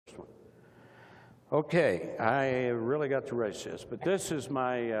Okay, I really got to rush this, but this is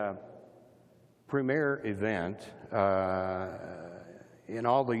my premier event. In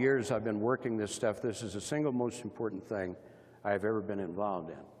all the years I've been working this stuff, this is the single most important thing I've ever been involved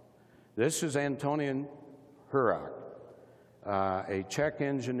in. This is Antonian Hurok, a Czech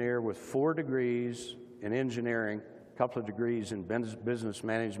engineer with 4 degrees in engineering, a couple of degrees in business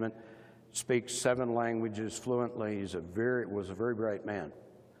management, speaks 7 languages fluently. Was a very bright man.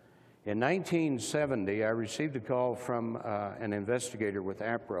 In 1970, I received a call from an investigator with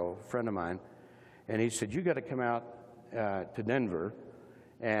APRO, a friend of mine, and he said, "You got to come out to Denver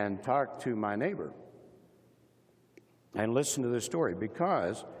and talk to my neighbor and listen to this story,"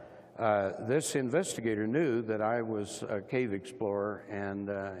 because this investigator knew that I was a cave explorer and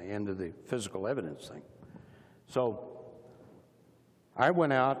into the physical evidence thing. So I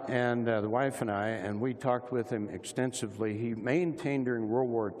went out, and the wife and I, and we talked with him extensively. He maintained during World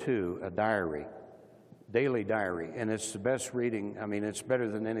War II a diary, daily diary, and it's the best reading. I mean, it's better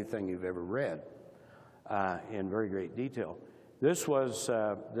than anything you've ever read in very great detail. This was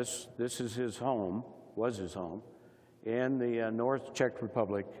this is his home, was his home, in the North Czech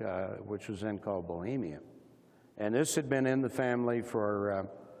Republic, which was then called Bohemia. And this had been in the family for,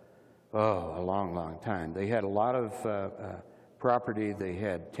 a long, long time. They had a lot of property. They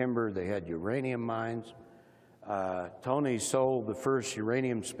had timber. They had uranium mines. Tony sold the first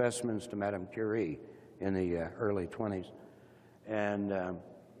uranium specimens to Madame Curie in the early 20s. And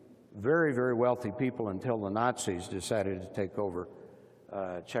very, very wealthy people until the Nazis decided to take over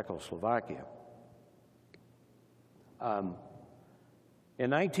Czechoslovakia. In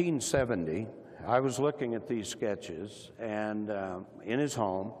 1970, I was looking at these sketches and in his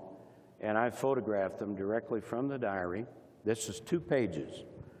home, and I photographed them directly from the diary. This is 2 pages.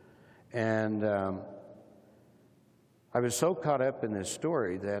 And I was so caught up in this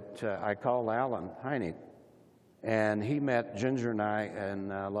story that I called Alan Hynek, and he met Ginger and I in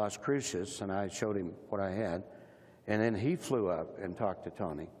Las Cruces, and I showed him what I had. And then he flew up and talked to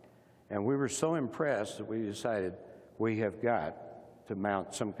Tony. And we were so impressed that we decided we have got to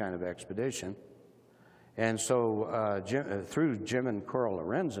mount some kind of expedition. And so through Jim and Coral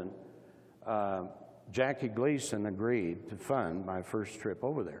Lorenzen, Jackie Gleason agreed to fund my first trip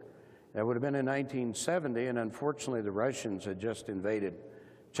over there. That would have been in 1970, and unfortunately the Russians had just invaded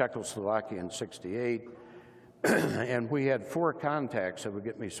Czechoslovakia in '68, and we had 4 contacts that would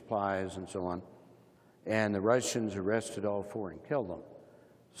get me supplies and so on, and the Russians arrested all 4 and killed them.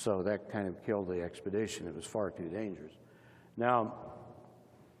 So that kind of killed the expedition. It was far too dangerous. Now,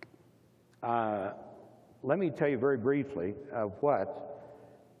 let me tell you very briefly what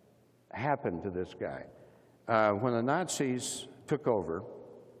happened to this guy. When the Nazis took over,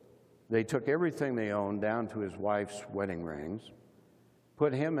 they took everything they owned down to his wife's wedding rings,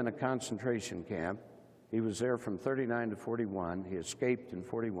 put him in a concentration camp. He was there from 39 to 41. He escaped in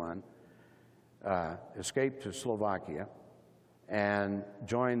 41, escaped to Slovakia, and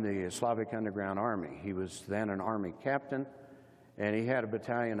joined the Slavic Underground Army. He was then an Army captain, and he had a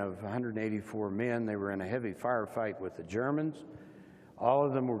battalion of 184 men. They were in a heavy firefight with the Germans. All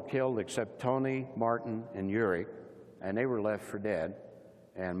of them were killed except Tony, Martin, and Yuri, and they were left for dead,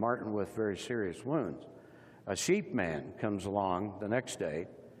 and Martin with very serious wounds. A sheep man comes along the next day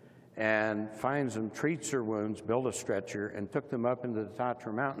and finds them, treats their wounds, built a stretcher, and took them up into the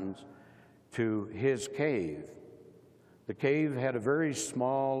Tatra Mountains to his cave. The cave had a very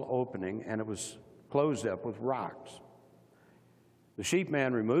small opening, and it was closed up with rocks. The sheep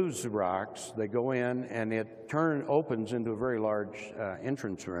man removes the rocks, they go in, and it opens into a very large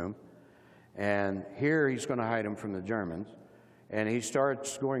entrance room. And here he's going to hide them from the Germans. And he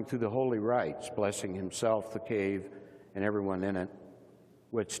starts going through the holy rites, blessing himself, the cave, and everyone in it,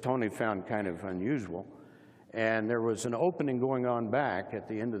 which Tony found kind of unusual. And there was an opening going on back at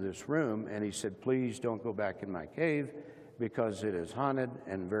the end of this room, and he said, "Please don't go back in my cave because it is haunted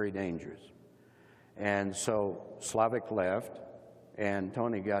and very dangerous." And so Slavic left, and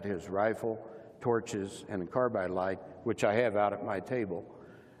Tony got his rifle, torches, and a carbide light, which I have out at my table,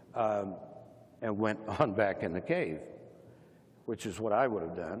 and went on back in the cave, which is what I would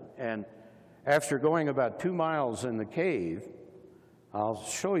have done. And after going about 2 miles in the cave, I'll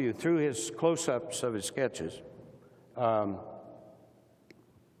show you through his close-ups of his sketches.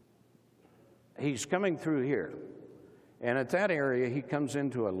 He's coming through here, and at that area he comes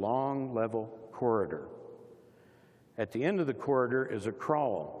into a long level corridor. At the end of the corridor is a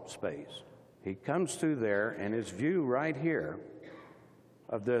crawl space. He comes through there, and his view right here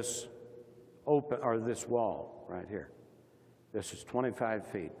of this this wall right here. This is 25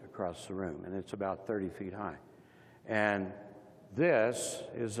 feet across the room, and it's about 30 feet high. And this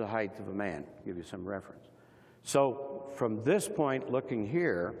is the height of a man, to give you some reference. So from this point looking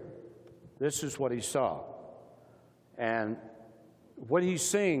here, this is what he saw. And what he's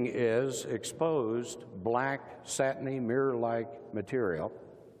seeing is exposed black, satiny, mirror-like material.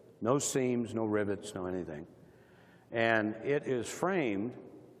 No seams, no rivets, no anything. And it is framed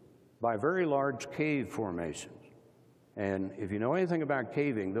by very large cave formations. And if you know anything about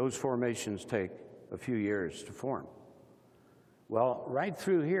caving, those formations take a few years to form. Well, right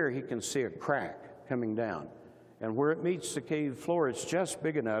through here, he can see a crack coming down. And where it meets the cave floor, it's just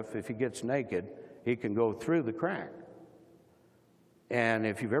big enough, if he gets naked, he can go through the crack. And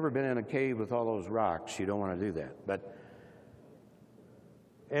if you've ever been in a cave with all those rocks, you don't want to do that. But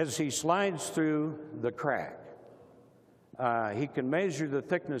as he slides through the crack, he can measure the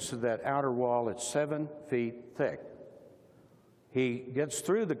thickness of that outer wall. It's 7 feet thick. He gets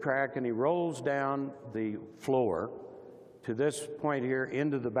through the crack and he rolls down the floor to this point here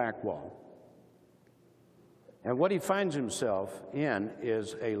into the back wall. And what he finds himself in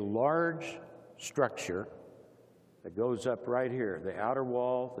is a large structure that goes up right here, the outer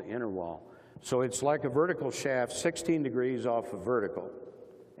wall, the inner wall. So it's like a vertical shaft, 16 degrees off of vertical.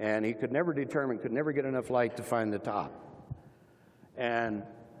 And he could never determine, could never get enough light to find the top. And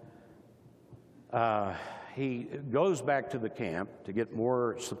he goes back to the camp to get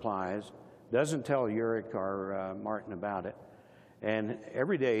more supplies, doesn't tell Urich or Martin about it. And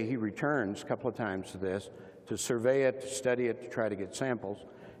every day he returns a couple of times to this to survey it, to study it, to try to get samples.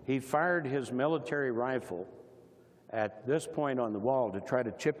 He fired his military rifle at this point on the wall to try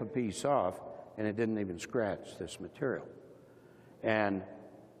to chip a piece off, and it didn't even scratch this material. And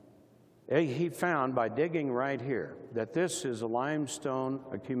he found, by digging right here, that this is a limestone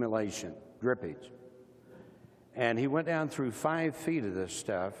accumulation, drippage. And he went down through 5 feet of this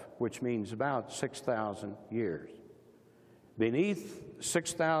stuff, which means about 6,000 years. Beneath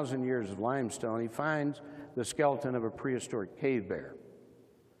 6,000 years of limestone, he finds the skeleton of a prehistoric cave bear.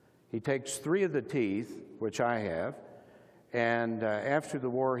 He takes 3 of the teeth, which I have, and after the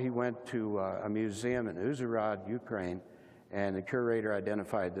war he went to a museum in Uzhhorod, Ukraine, and the curator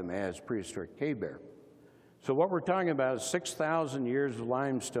identified them as prehistoric cave bear. So what we're talking about is 6,000 years of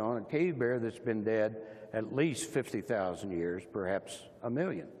limestone, a cave bear that's been dead at least 50,000 years, perhaps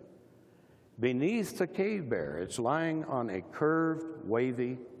 1,000,000. Beneath the cave bear, it's lying on a curved,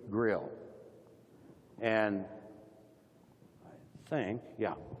 wavy grill. And I think,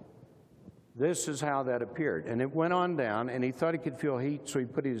 yeah, this is how that appeared. And it went on down, and he thought he could feel heat, so he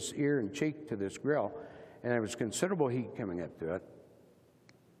put his ear and cheek to this grill, and there was considerable heat coming up to it.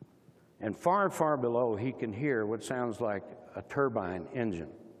 And far, far below, he can hear what sounds like a turbine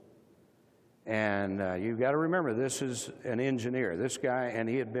engine. And you've got to remember, this is an engineer. This guy, and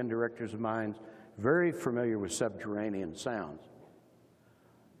he had been directors of mines, very familiar with subterranean sounds.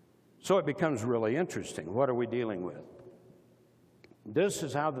 So it becomes really interesting. What are we dealing with? This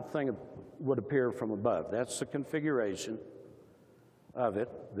is how the thing would appear from above. That's the configuration of it.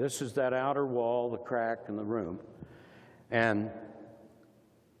 This is that outer wall, the crack, and the room. And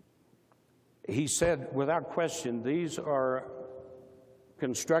he said, without question, these are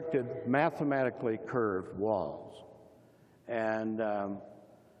constructed, mathematically curved walls. And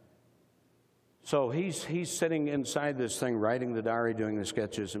so he's sitting inside this thing, writing the diary, doing the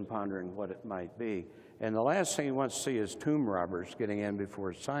sketches, and pondering what it might be. And the last thing he wants to see is tomb robbers getting in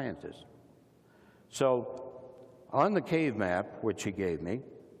before scientists. So on the cave map, which he gave me,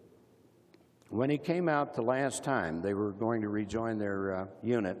 when he came out the last time, they were going to rejoin their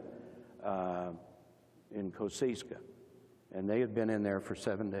unit in Kosiska, and they had been in there for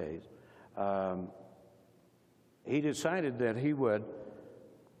 7 days. He decided that he would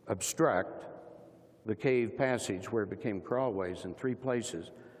obstruct the cave passage where it became crawlways in 3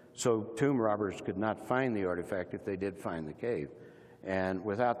 places, so tomb robbers could not find the artifact if they did find the cave. And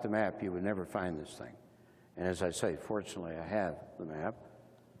without the map, you would never find this thing. And as I say, fortunately, I have the map.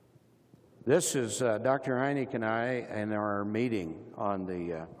 This is Dr. Heineck and I in our meeting on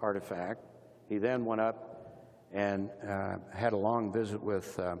the artifact. He then went up and had a long visit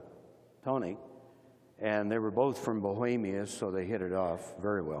with Tony, and they were both from Bohemia, so they hit it off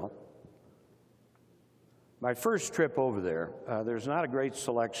very well. My first trip over there, there's not a great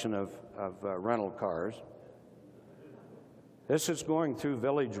selection of rental cars. This is going through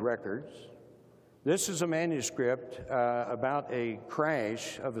village records. This is a manuscript about a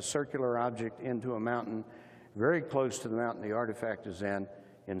crash of a circular object into a mountain very close to the mountain the artifact is in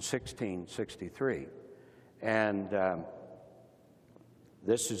 1663. And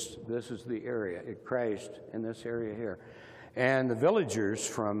this is the area. It crashed in this area here. And the villagers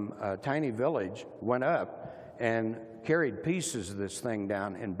from a tiny village went up and carried pieces of this thing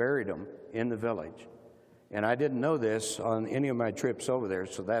down and buried them in the village. And I didn't know this on any of my trips over there,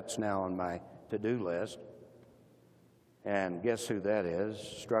 so that's now on my to-do list. And guess who that is,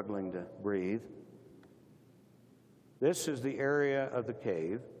 struggling to breathe. This is the area of the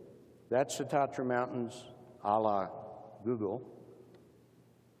cave. That's the Tatra Mountains, a la Google.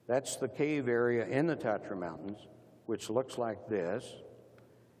 That's the cave area in the Tatra Mountains, which looks like this.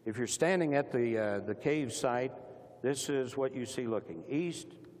 If you're standing at the cave site, this is what you see looking east,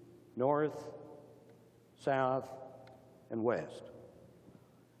 north, south, and west.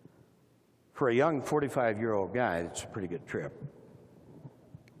 For a young 45-year-old guy, it's a pretty good trip.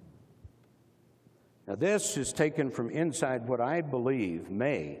 Now, this is taken from inside what I believe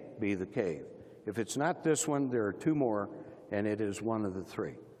may be the cave. If it's not this one, there are two more, and it is one of the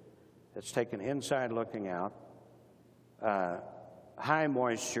three. It's taken inside looking out. High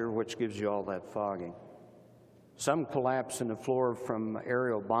moisture, which gives you all that fogging. Some collapse in the floor from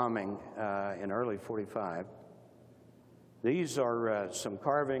aerial bombing in early 45. These are some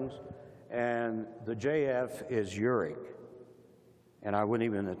carvings, and the JF is Uric, and I wouldn't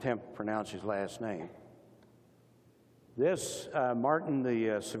even attempt to pronounce his last name. This, Martin,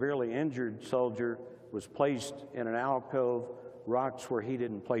 the severely injured soldier, was placed in an alcove, rocks were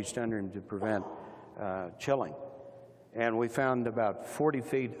heated and placed under him to prevent chilling. And we found about 40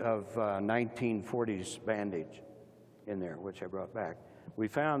 feet of 1940s bandage in there, which I brought back. We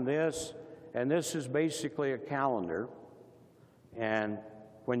found this, and this is basically a calendar. And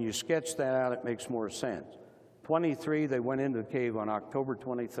when you sketch that out, it makes more sense. 23, they went into the cave on October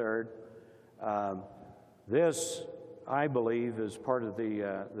 23rd. This, I believe, is part of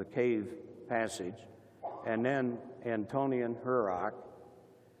the cave passage. And then Antonian Hurok,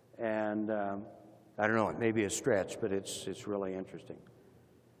 and I don't know, it may be a stretch, but it's really interesting.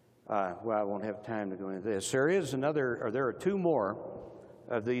 Well, I won't have time to go into this. There is another, or there are two more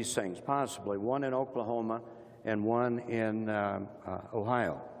of these things, possibly, one in Oklahoma and one in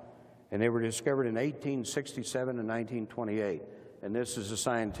Ohio. And they were discovered in 1867 and 1928. And this is a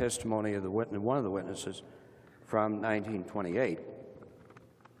signed testimony of one of the witnesses from 1928.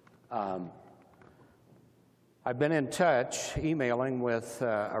 I've been in touch, emailing with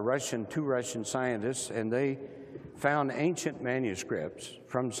two Russian scientists, and they found ancient manuscripts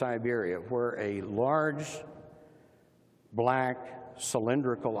from Siberia where a large black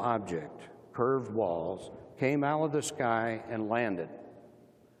cylindrical object, curved walls, came out of the sky and landed.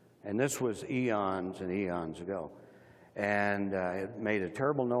 And this was eons and eons ago. And it made a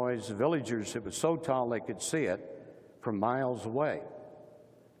terrible noise. The villagers, it was so tall they could see it from miles away.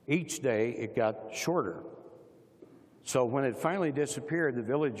 Each day it got shorter. So when it finally disappeared, the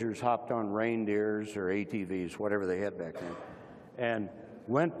villagers hopped on reindeers or ATVs, whatever they had back then, and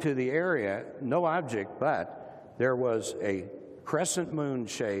went to the area, no object, but there was a crescent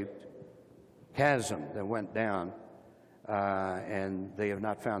moon-shaped chasm that went down, and they have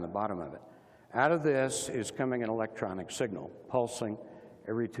not found the bottom of it. Out of this is coming an electronic signal, pulsing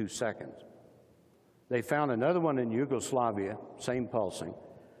every 2 seconds. They found another one in Yugoslavia, same pulsing.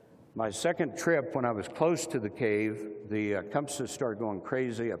 My second trip, when I was close to the cave, the compasses started going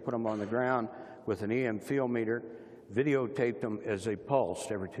crazy. I put them on the ground with an EM field meter, videotaped them as they pulsed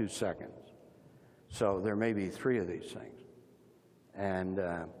every 2 seconds. So there may be 3 of these things. And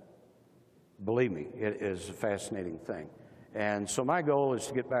believe me, it is a fascinating thing. And so my goal is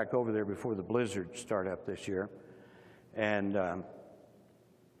to get back over there before the blizzards start up this year. And to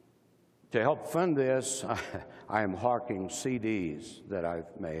help fund this, I am hawking CDs that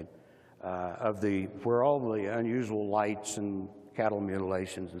I've made where all the unusual lights and cattle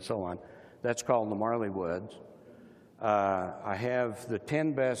mutilations and so on. That's called the Marley Woods. I have the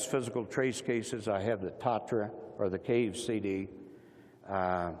 10 best physical trace cases. I have the Tatra, or the Cave CD,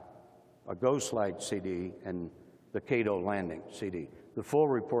 a Ghost Light CD, and the Cato Landing CD. The full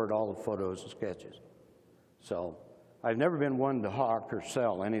report, all the photos and sketches. So I've never been one to hawk or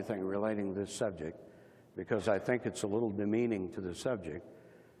sell anything relating to this subject because I think it's a little demeaning to the subject.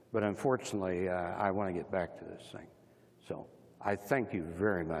 But unfortunately, I want to get back to this thing. So I thank you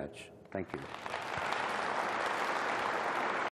very much. Thank you.